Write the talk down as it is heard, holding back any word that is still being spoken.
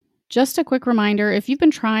Just a quick reminder, if you've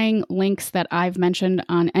been trying links that I've mentioned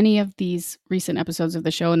on any of these recent episodes of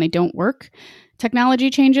the show and they don't work, technology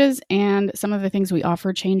changes and some of the things we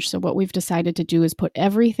offer change. So what we've decided to do is put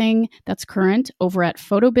everything that's current over at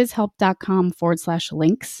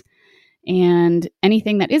photobizhelp.com/links. And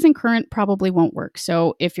anything that isn't current probably won't work.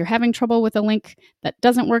 So if you're having trouble with a link that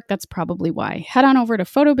doesn't work, that's probably why. Head on over to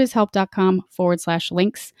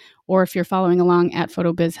photobizhelp.com/links, or if you're following along at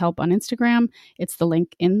photobizhelp on Instagram, it's the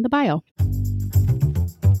link in the bio.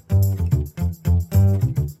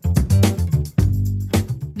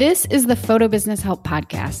 This is the Photo Business Help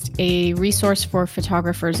Podcast, a resource for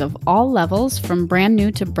photographers of all levels, from brand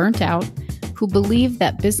new to burnt out, who believe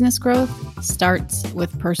that business growth starts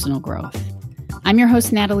with personal growth. I'm your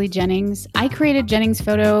host, Natalie Jennings. I created Jennings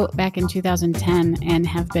Photo back in 2010 and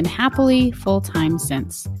have been happily full-time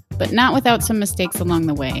since, but not without some mistakes along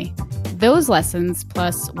the way. Those lessons,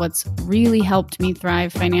 plus what's really helped me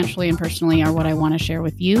thrive financially and personally, are what I want to share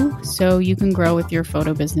with you so you can grow with your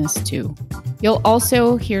photo business too. You'll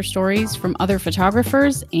also hear stories from other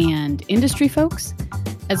photographers and industry folks,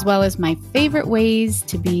 as well as my favorite ways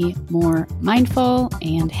to be more mindful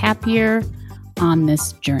and happier on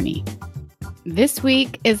this journey. This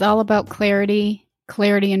week is all about clarity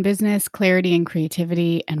in business, clarity in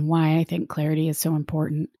creativity, and why I think clarity is so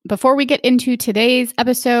important. Before we get into today's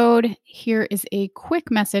episode, here is a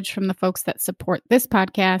quick message from the folks that support this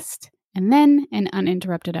podcast, and then an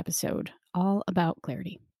uninterrupted episode all about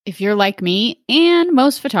clarity. If you're like me and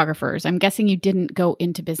most photographers, I'm guessing you didn't go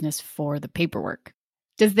into business for the paperwork.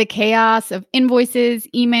 Does the chaos of invoices,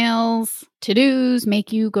 emails, to-dos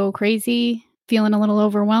make you go crazy? Feeling a little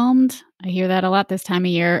overwhelmed? I hear that a lot this time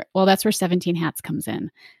of year. Well, that's where 17 Hats comes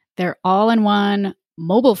in. Their all-in-one,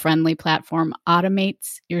 mobile-friendly platform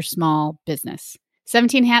automates your small business.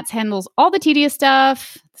 17 Hats handles all the tedious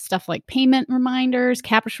stuff like payment reminders,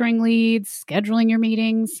 capturing leads, scheduling your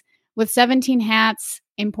meetings. With 17 Hats,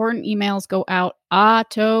 important emails go out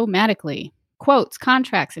automatically. Quotes,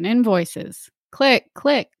 contracts, and invoices. Click,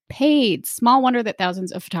 paid. Small wonder that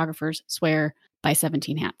thousands of photographers swear by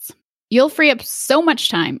 17 Hats. You'll free up so much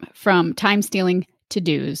time from time-stealing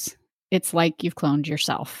to-dos. It's like you've cloned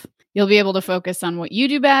yourself. You'll be able to focus on what you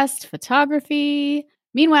do best, photography.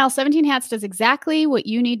 Meanwhile, 17 Hats does exactly what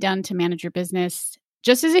you need done to manage your business,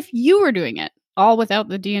 just as if you were doing it, all without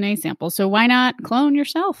the DNA sample. So why not clone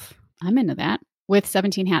yourself? I'm into that. With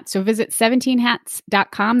 17 Hats. So visit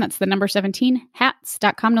 17hats.com. That's the number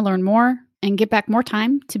 17hats.com to learn more and get back more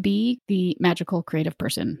time to be the magical creative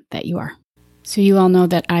person that you are. So you all know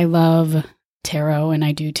that I love tarot and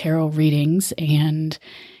I do tarot readings, and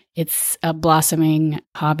it's a blossoming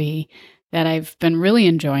hobby that I've been really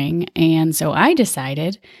enjoying. And so I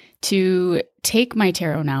decided to take my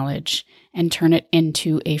tarot knowledge and turn it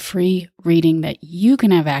into a free reading that you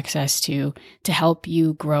can have access to help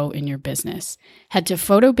you grow in your business. Head to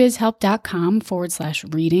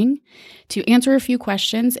photobizhelp.com/reading to answer a few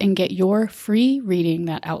questions and get your free reading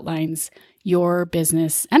that outlines your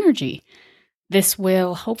business energy. This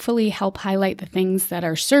will hopefully help highlight the things that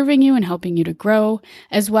are serving you and helping you to grow,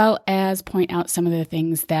 as well as point out some of the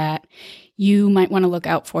things that you might want to look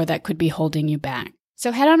out for that could be holding you back.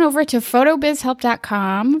 So head on over to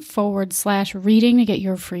photobizhelp.com/reading to get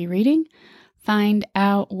your free reading. Find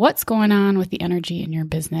out what's going on with the energy in your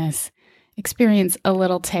business. Experience a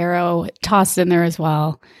little tarot tossed in there as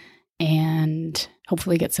well, and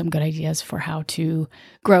hopefully get some good ideas for how to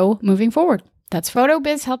grow moving forward. That's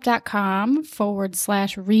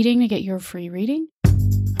photobizhelp.com/reading to get your free reading.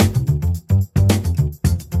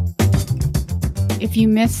 If you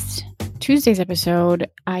missed Tuesday's episode,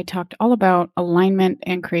 I talked all about alignment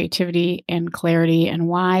and creativity and clarity and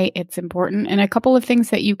why it's important, and a couple of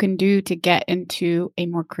things that you can do to get into a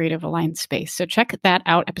more creative aligned space. So check that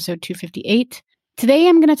out, episode 258. Today,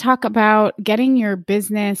 I'm going to talk about getting your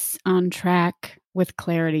business on track with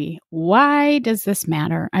clarity. Why does this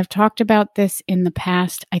matter? I've talked about this in the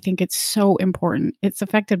past. I think it's so important. It's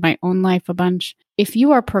affected my own life a bunch. If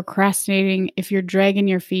you are procrastinating, if you're dragging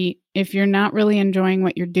your feet, if you're not really enjoying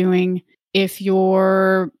what you're doing, if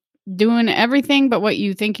you're doing everything but what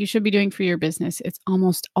you think you should be doing for your business, it's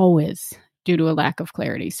almost always due to a lack of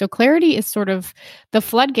clarity. So clarity is sort of the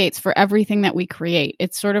floodgates for everything that we create.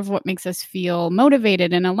 It's sort of what makes us feel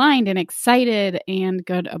motivated and aligned and excited and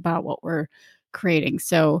good about what we're creating.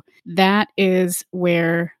 So that is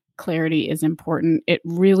where clarity is important. It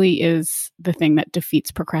really is the thing that defeats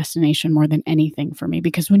procrastination more than anything for me,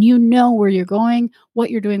 because when you know where you're going, what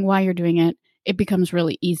you're doing, why you're doing it, it becomes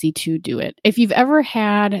really easy to do it. If you've ever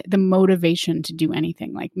had the motivation to do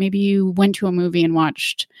anything, like maybe you went to a movie and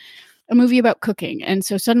watched a movie about cooking, and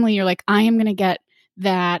so suddenly you're like, I am going to get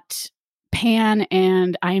that pan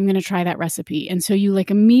and I am going to try that recipe. And so you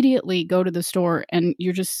like immediately go to the store and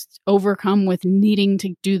you're just overcome with needing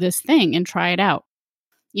to do this thing and try it out.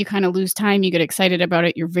 You kind of lose time, you get excited about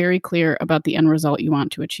it, you're very clear about the end result you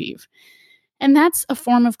want to achieve. And that's a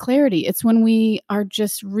form of clarity. It's when we are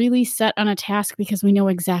just really set on a task because we know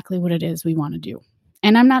exactly what it is we want to do.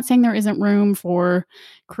 And I'm not saying there isn't room for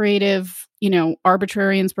creative,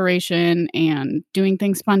 arbitrary inspiration and doing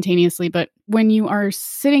things spontaneously. But when you are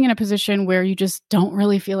sitting in a position where you just don't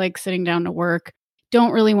really feel like sitting down to work,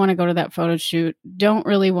 don't really want to go to that photo shoot, don't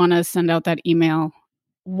really want to send out that email,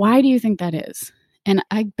 why do you think that is? And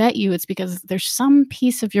I bet you it's because there's some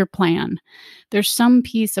piece of your plan, there's some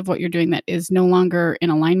piece of what you're doing that is no longer in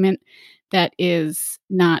alignment, that is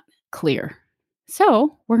not clear.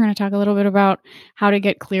 So we're going to talk a little bit about how to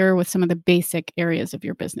get clear with some of the basic areas of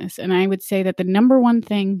your business. And I would say that the number one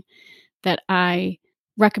thing that I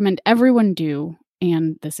recommend everyone do,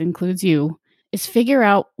 and this includes you, is figure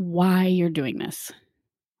out why you're doing this.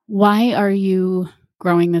 Why are you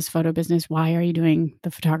growing this photo business? Why are you doing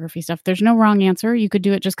the photography stuff? There's no wrong answer. You could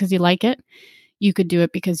do it just because you like it. You could do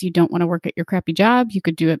it because you don't want to work at your crappy job. You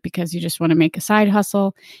could do it because you just want to make a side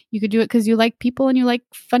hustle. You could do it because you like people and you like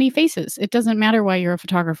funny faces. It doesn't matter why you're a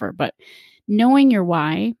photographer, but knowing your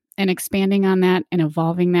why and expanding on that and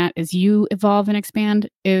evolving that as you evolve and expand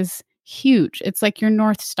is huge. It's like your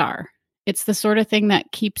North Star. It's the sort of thing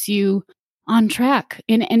that keeps you on track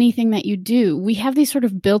in anything that you do. We have these sort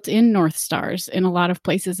of built-in North Stars in a lot of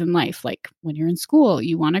places in life. Like when you're in school,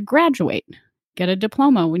 you want to graduate, get a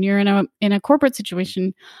diploma. When you're in a corporate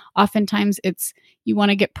situation, oftentimes it's you want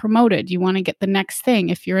to get promoted. You want to get the next thing.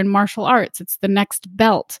 If you're in martial arts, it's the next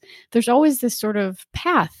belt. There's always this sort of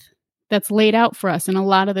path that's laid out for us in a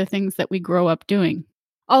lot of the things that we grow up doing.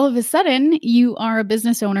 All of a sudden, you are a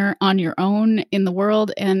business owner on your own in the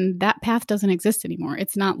world, and that path doesn't exist anymore.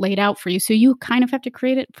 It's not laid out for you. So you kind of have to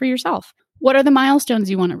create it for yourself. What are the milestones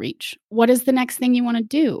you want to reach? What is the next thing you want to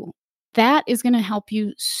do? That is going to help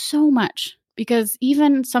you so much. Because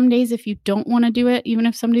even some days, if you don't want to do it, even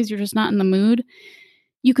if some days you're just not in the mood,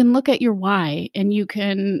 you can look at your why and you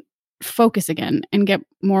can focus again and get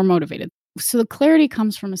more motivated. So the clarity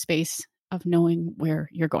comes from a space of knowing where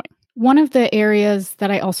you're going. One of the areas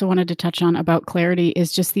that I also wanted to touch on about clarity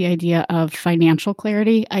is just the idea of financial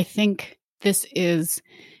clarity. I think this is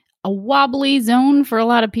a wobbly zone for a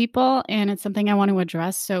lot of people, and it's something I want to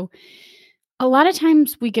address. So a lot of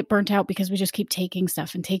times we get burnt out because we just keep taking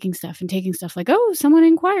stuff and taking stuff and taking stuff like, oh, someone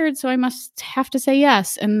inquired, so I must have to say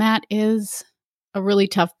yes. And that is a really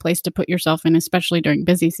tough place to put yourself in, especially during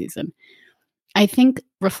busy season. I think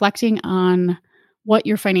reflecting on what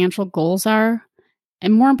your financial goals are,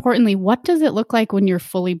 and more importantly, what does it look like when you're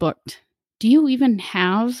fully booked? Do you even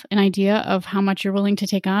have an idea of how much you're willing to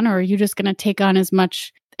take on, or are you just going to take on as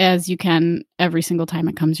much as you can every single time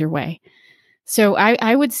it comes your way? So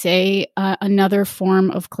I would say another form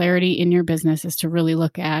of clarity in your business is to really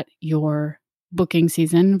look at your booking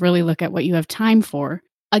season, really look at what you have time for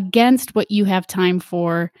against what you have time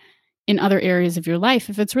for in other areas of your life.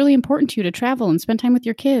 If it's really important to you to travel and spend time with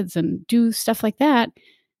your kids and do stuff like that,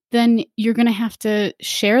 then you're going to have to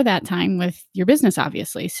share that time with your business,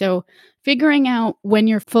 obviously. So figuring out when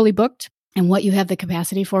you're fully booked and what you have the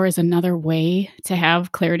capacity for is another way to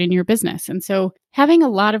have clarity in your business. And so having a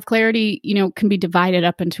lot of clarity, can be divided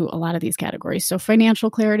up into a lot of these categories. So financial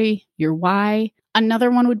clarity, your why.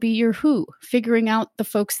 Another one would be your who, figuring out the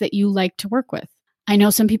folks that you like to work with. I know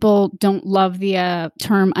some people don't love the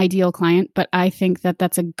term ideal client, but I think that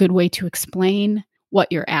that's a good way to explain what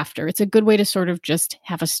you're after. It's a good way to sort of just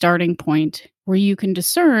have a starting point where you can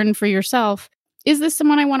discern for yourself, is this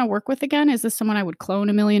someone I want to work with again? Is this someone I would clone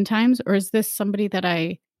a million times? Or is this somebody that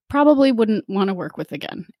I probably wouldn't want to work with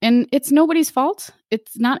again? And it's nobody's fault.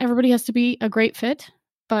 It's not everybody has to be a great fit,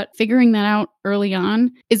 but figuring that out early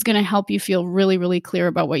on is going to help you feel really, really clear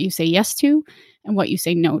about what you say yes to and what you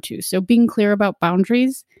say no to. So being clear about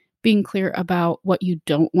boundaries, being clear about what you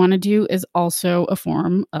don't want to do is also a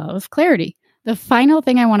form of clarity. The final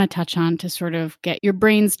thing I want to touch on to sort of get your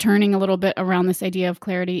brains turning a little bit around this idea of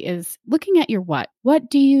clarity is looking at your what.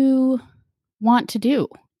 What do you want to do?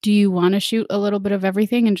 Do you want to shoot a little bit of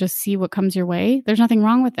everything and just see what comes your way? There's nothing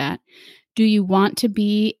wrong with that. Do you want to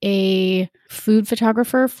be a food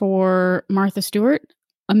photographer for Martha Stewart?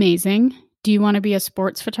 Amazing. Do you want to be a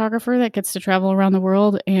sports photographer that gets to travel around the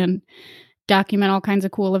world and document all kinds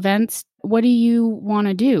of cool events? What do you want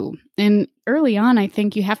to do? And early on, I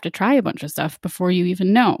think you have to try a bunch of stuff before you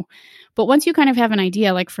even know. But once you kind of have an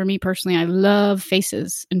idea, like for me personally, I love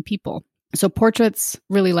faces and people. So portraits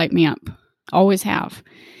really light me up, always have.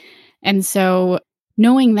 And so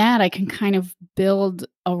knowing that, I can kind of build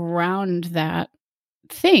around that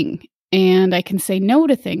thing. And I can say no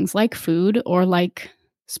to things like food or like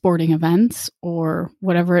sporting events or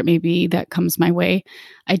whatever it may be that comes my way.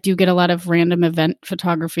 I do get a lot of random event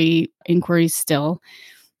photography inquiries still.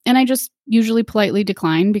 And I just usually politely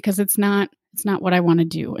decline because it's not what I want to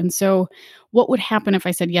do. And so what would happen if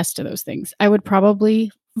I said yes to those things? I would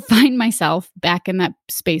probably find myself back in that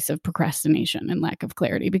space of procrastination and lack of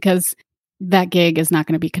clarity because that gig is not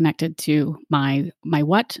going to be connected to my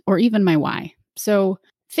what or even my why. So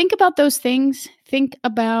think about those things. Think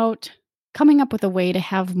about coming up with a way to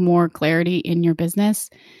have more clarity in your business.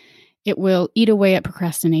 It will eat away at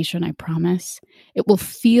procrastination, I promise. It will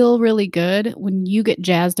feel really good when you get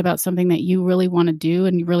jazzed about something that you really want to do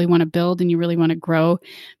and you really want to build and you really want to grow,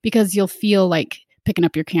 because you'll feel like picking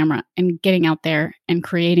up your camera and getting out there and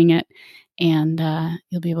creating it. And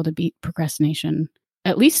you'll be able to beat procrastination,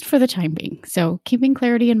 at least for the time being. So keeping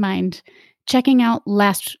clarity in mind, checking out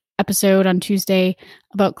last episode on Tuesday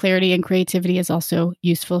about clarity and creativity is also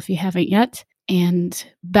useful if you haven't yet. And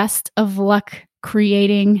best of luck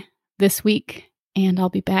creating this week. And I'll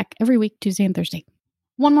be back every week, Tuesday and Thursday.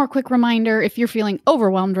 One more quick reminder, if you're feeling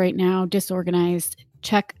overwhelmed right now, disorganized,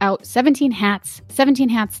 check out 17 Hats,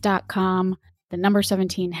 17hats.com, the number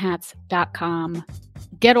 17hats.com.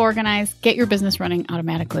 Get organized, get your business running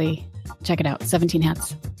automatically. Check it out,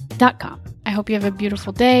 17hats.com. I hope you have a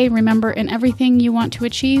beautiful day. Remember, in everything you want to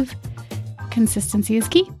achieve, consistency is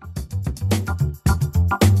key.